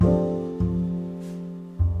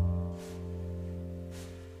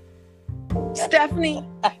Stephanie,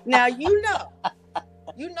 now you're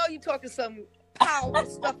talking some powerful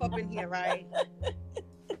stuff up in here, right?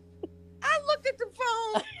 I looked at the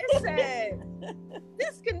phone and said,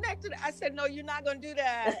 disconnected. I said, no, you're not going to do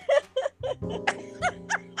that.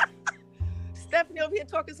 Stephanie over here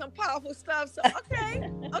talking some powerful stuff. So,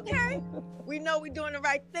 okay. We know we're doing the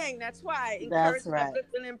right thing. That's why. Encourage,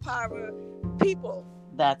 uplift, and empower people.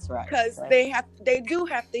 That's right. Because they do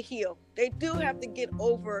have to heal. They do have to get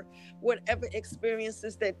over whatever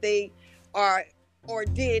experiences that they are or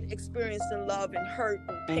did experience in love and hurt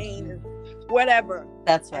and pain and whatever.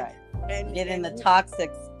 That's right. And getting the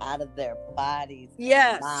toxics out of their bodies,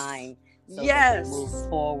 mind, so they can move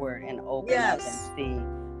forward and open up and see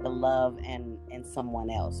the love in someone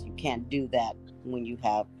else. You can't do that when you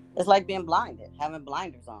have. It's like being blinded, having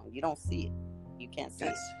blinders on. You don't see it. You can't see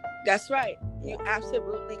it. That's right. You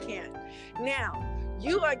absolutely can't. Now,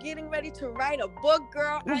 you are getting ready to write a book,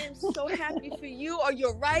 girl. I am so happy for you. Or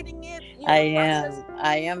you're writing it. I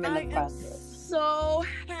am in the process. So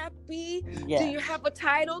happy. Yes. Do you have a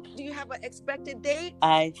title? Do you have an expected date?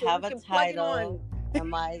 I have a title. And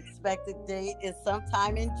my expected date is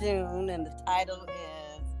sometime in June. And the title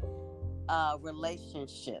is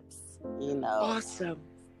Relationships. Awesome.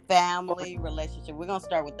 Family relationship. We're gonna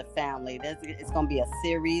start with the family. It's gonna be a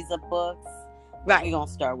series of books. Right. We're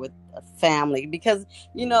gonna start with a family because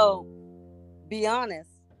be honest,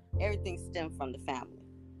 everything stems from the family.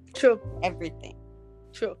 True. Everything.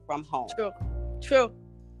 True. From home. True.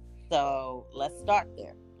 So let's start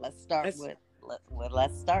there. Let's start with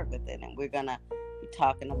it, and we're gonna be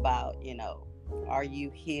talking about are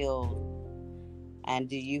you healed, and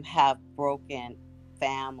do you have broken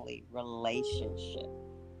family relationship?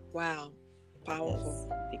 Wow.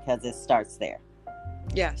 Powerful. Because it starts there.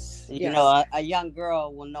 Yes. A young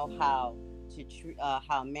girl will know how to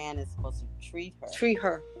how a man is supposed to treat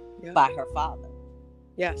her by her father.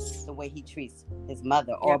 Yes. The way he treats his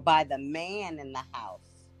mother, or by the man in the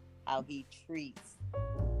house, how he treats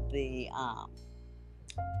the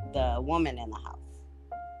woman in the house,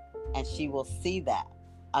 and she will see that.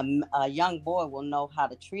 A young boy will know how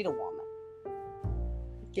to treat a woman.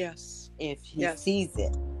 Yes. If he sees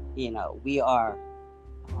it. We are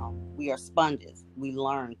sponges. We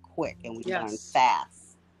learn quick and we learn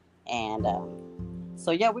fast. And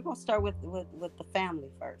we're gonna start with the family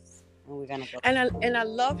first, and we're gonna go. And I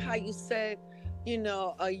love how you said,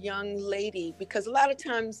 a young lady, because a lot of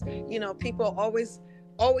times, people always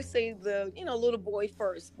say the little boy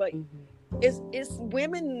first, but it's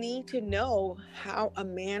women need to know how a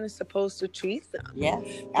man is supposed to treat them. Yes,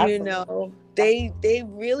 absolutely. They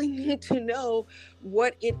really need to know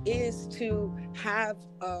what it is to have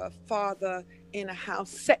a father in a house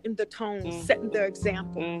setting the tone, setting their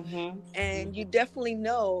example. And you definitely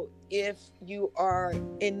know if you are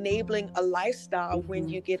enabling a lifestyle when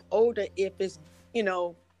you get older, if it's,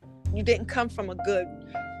 you didn't come from a good,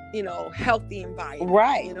 healthy environment.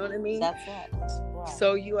 Right. You know what I mean? That's right.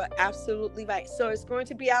 So you are absolutely right. So it's going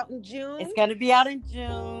to be out in June. It's going to be out in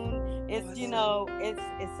June. It's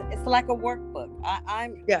it's like a workbook.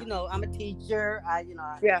 I'm I'm a teacher. I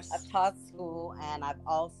taught school, and I've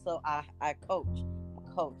also I coach.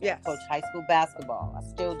 I coach high school basketball. I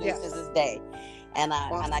still do to this day, and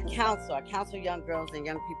I counsel. I counsel young girls and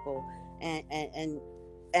young people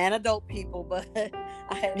and adult people, but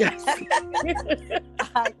I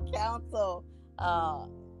counsel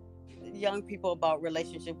young people about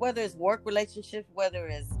relationship, whether it's work relationship, whether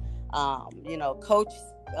it's coach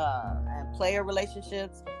and player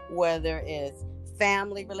relationships, whether it's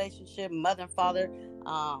family relationship, mother and father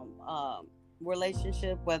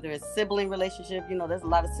relationship, whether it's sibling relationship. There's a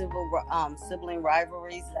lot of sibling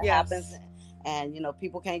rivalries that happens, and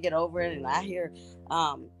people can't get over it. And I hear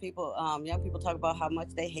young people talk about how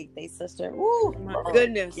much they hate their sister. Ooh, my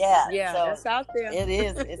goodness. So that's out there. It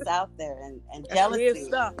is. It's out there, and jealousy.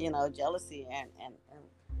 Jealousy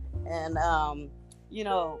and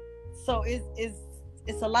so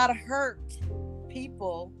it's a lot of hurt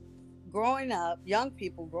people growing up, young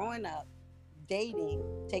people growing up, dating,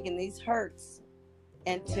 taking these hurts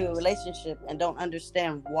into a relationship and don't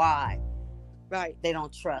understand why. Right. They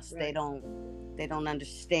don't trust. Right. They don't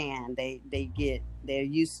understand. They're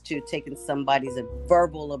used to taking somebody's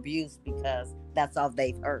verbal abuse because that's all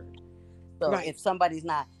they've heard. So if somebody's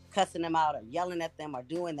not cussing them out or yelling at them or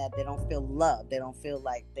doing that, they don't feel loved. They don't feel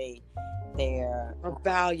like they're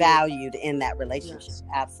valued in that relationship. Yes.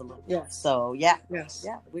 Absolutely. Yes. So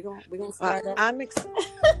we're gonna start.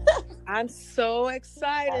 I'm so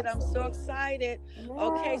excited. Absolutely. I'm so excited. Yes.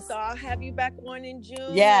 Okay, so I'll have you back on in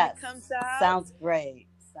June. Yes. When it comes out. Sounds great.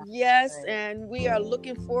 Yes, and we are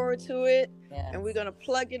looking forward to it. Yes. And we're going to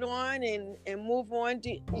plug it on and move on.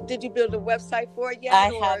 Did you build a website for it yet?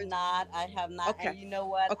 I have not. Okay. And you know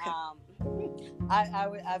what? Okay.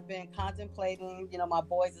 I've been contemplating. You know, my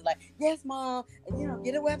boys is like, yes, Mom. You know,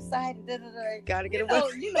 get a website. Gotta get a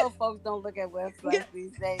website. You know, folks don't look at websites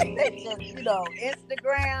these days. They just, you know,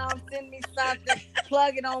 Instagram. Send me something.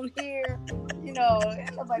 Plug it on here. You know,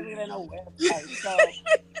 nobody looking at no website. So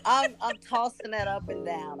I'm tossing that up and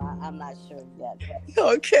down. I'm not sure yet. But,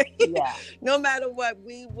 okay. Yeah. No matter what,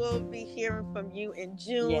 we will be hearing from you in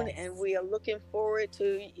June, yes. And we are looking forward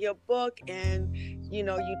to your book and, you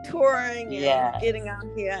know, you touring and yes. getting out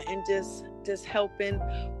here and just helping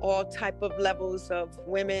all type of levels of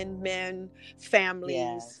women, men, families,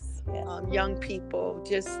 yes. Yes. Young people.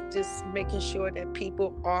 Just making sure that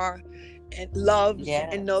people are loved yes.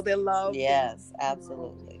 and know they're loved. Yes,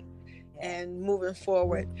 absolutely. And moving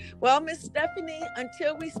forward. Well, Miss Stephanie,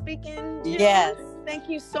 until we speak in June, yes. Thank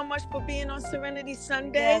you so much for being on Serenity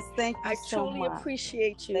Sunday. Yes, thank you so much. I truly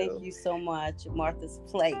appreciate you. Thank you so much. Martha's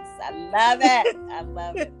Place. I love it. I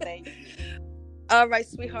love it. Thank you. All right,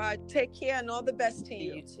 sweetheart. Take care and all the best to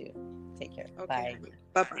you. You too. Take care. Okay.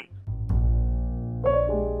 Bye.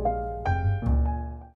 Bye-bye.